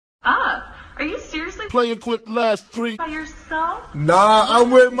Are you seriously Playing Quiplash 3 by yourself? Nah, I'm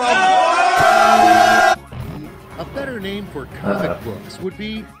with my A better name for comic books would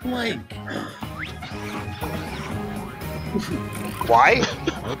be blank. Why?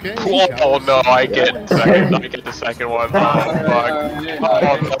 Okay. Oh no, I get the second one. Oh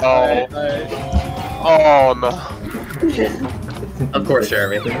fuck. Oh no. Of course,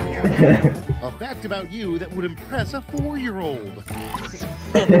 Jeremy. A fact about you that would impress a 4-year-old.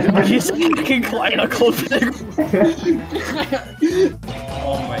 Are you speaking Klein Uncle Pig?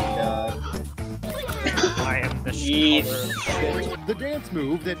 Oh my god. I am the shit. The dance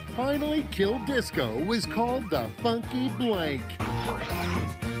move that finally killed disco was called the Funky Blank.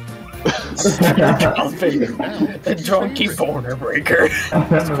 The Drunky Boner Breaker.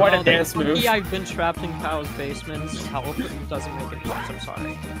 It's quite a dance move. I've been trapped in Kyle's basement. Help doesn't make any sense. I'm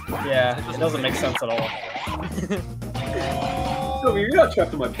sorry. Yeah, it doesn't make sense at all. So you're not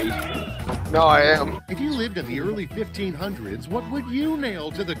trapped in my basement. No, I am. If you lived in the early 1500s, what would you nail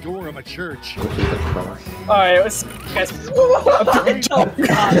to the door of a church? Alright, let's guys.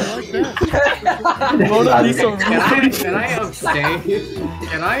 Mona Lisa. Can I abstain?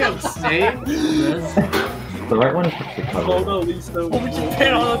 Can I abstain? The right one is Mona Lisa. What would you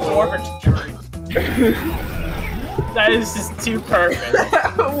pin on the door of a church? That is just too perfect.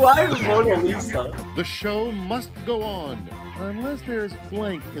 Why Mona Lisa? The show must go on, unless there's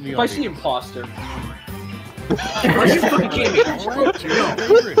blank in the If I see imposter. Are you fucking kidding me?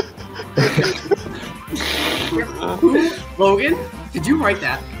 Who? Logan? Did you write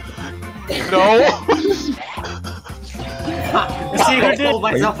that? No. See who I pulled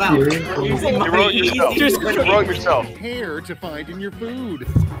myself out. You wrote yourself. You wrote yourself. Hair to find in your food.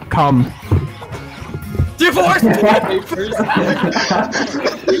 Come. Divorce papers!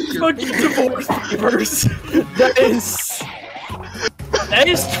 Fucking divorce papers! That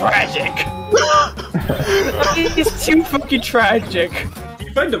is tragic! That is too fucking tragic!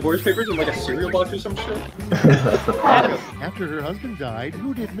 You find divorce papers in like a cereal box or some shit? After her husband died,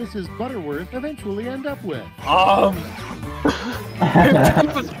 who did Mrs. Butterworth eventually end up with? Club! Or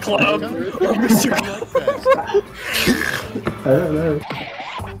Mr. Clubfest. I don't know.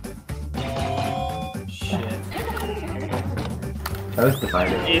 I was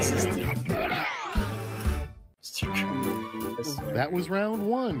divided. That was round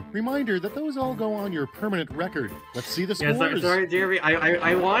 1. Reminder that those all go on your permanent record. Let's see the scores. Yeah, sorry, Jeremy.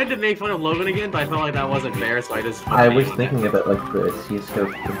 I wanted to make fun of Logan again, but I felt like that wasn't fair, so I just. I was thinking about like the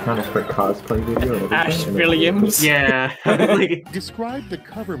C-scope kind of for cosplay video. Ash Williams. Yeah. Describe the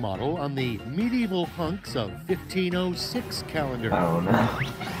cover model on the medieval hunks of 1506 calendar. Oh no.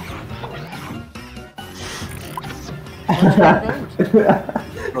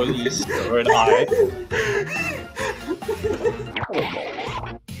 Police or high.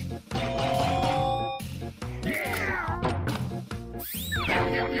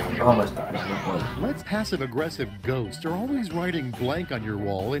 Almost died. Let's passive-aggressive ghosts are always writing blank on your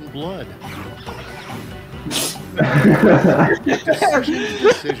wall in blood.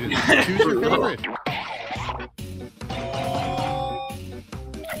 Decisions. Choose your favorite.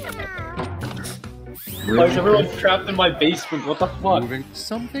 Like everyone's trapped in my basement, what the fuck? Moving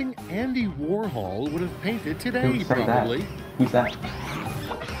something Andy Warhol would have painted today, probably. Who's that?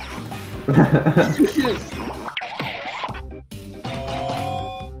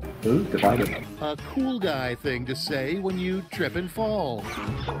 Ooh, divided. A cool guy thing to say when you trip and fall.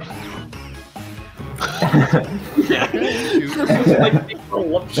 Like big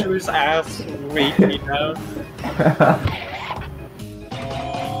voluptuous ass weight me down.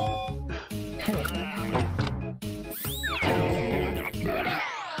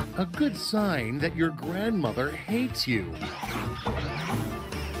 A good sign that your grandmother hates you.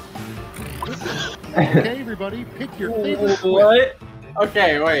 Okay, everybody, pick your favorite. What?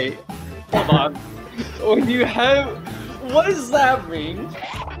 Okay, wait. Hold on. When you have... What does that mean?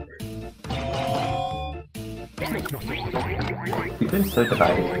 You've been so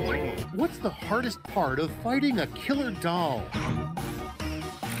divided. What's the hardest part of fighting a killer doll?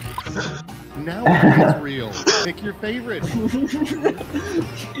 Now it gets real. Pick your favorite.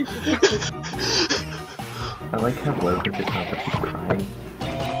 I like how Logan just not crying.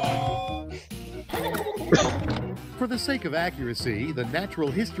 For the sake of accuracy, the Natural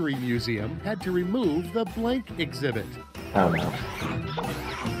History Museum had to remove the blank exhibit. Oh no.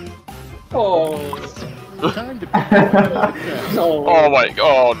 Oh. Time to pick your favorite. No. Oh my.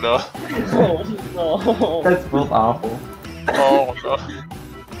 Oh no. Oh no. That's both awful. Oh no.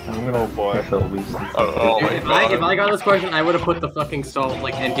 I'm gonna boy. feel least. Oh my god. If I got this question, I would have put the fucking stall,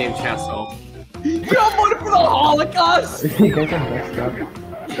 like endgame chat stall. You voted for the Holocaust! You guys are messed up.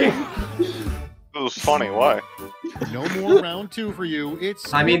 It was funny. Why? No more round 2 for you.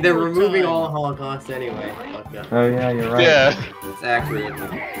 It's I mean, they're scoreboard removing time. all Holocaust anyway. Fuck yeah. Oh yeah, you're right. Yeah, It's accurate.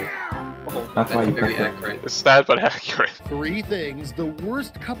 That's why you very picked it. accurate. it's sad but accurate. 3 things the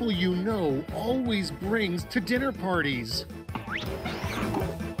worst couple you know always brings to dinner parties.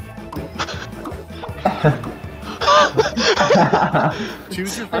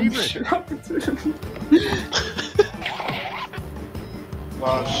 Choose your favorite.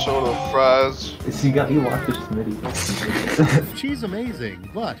 Soda fries. So you watched the Smitty. She's amazing,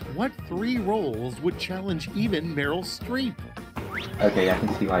 but what 3 roles would challenge even Meryl Streep? Okay, I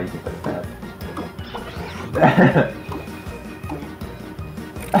can see why you think that's bad.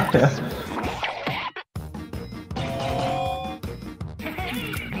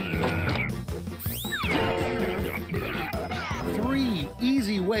 3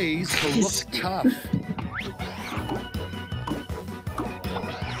 easy ways to look tough.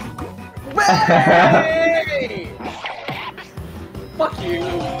 Hey! Fuck you!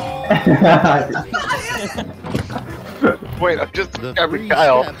 Wait, I'm just The every 3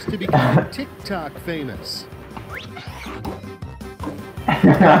 Kyle. steps to become TikTok famous.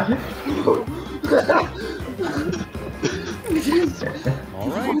 All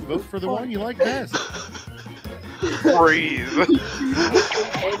right, vote for the one you like best. Breathe.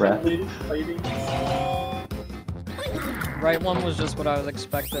 Breath. Right one was just what I was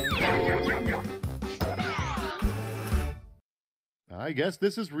expecting. I guess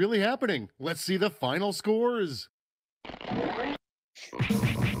this is really happening. Let's see the final scores.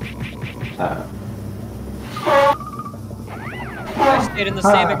 I stayed in the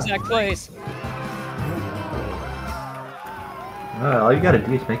same exact place. All you gotta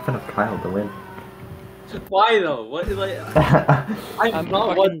do is make fun of Kyle to win. Why though? What? Like, I'm I'm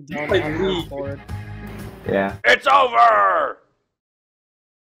not what fucking done. like I'm me. bored. Yeah. It's over.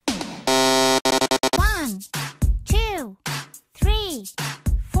 1, 2, 3,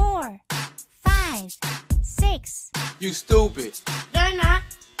 4, 5, 6. You stupid. They're not.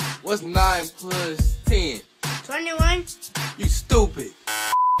 What's 9 plus 10? 21. You stupid.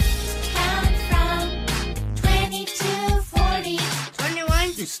 Count from 20 to 40. 21.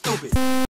 You stupid.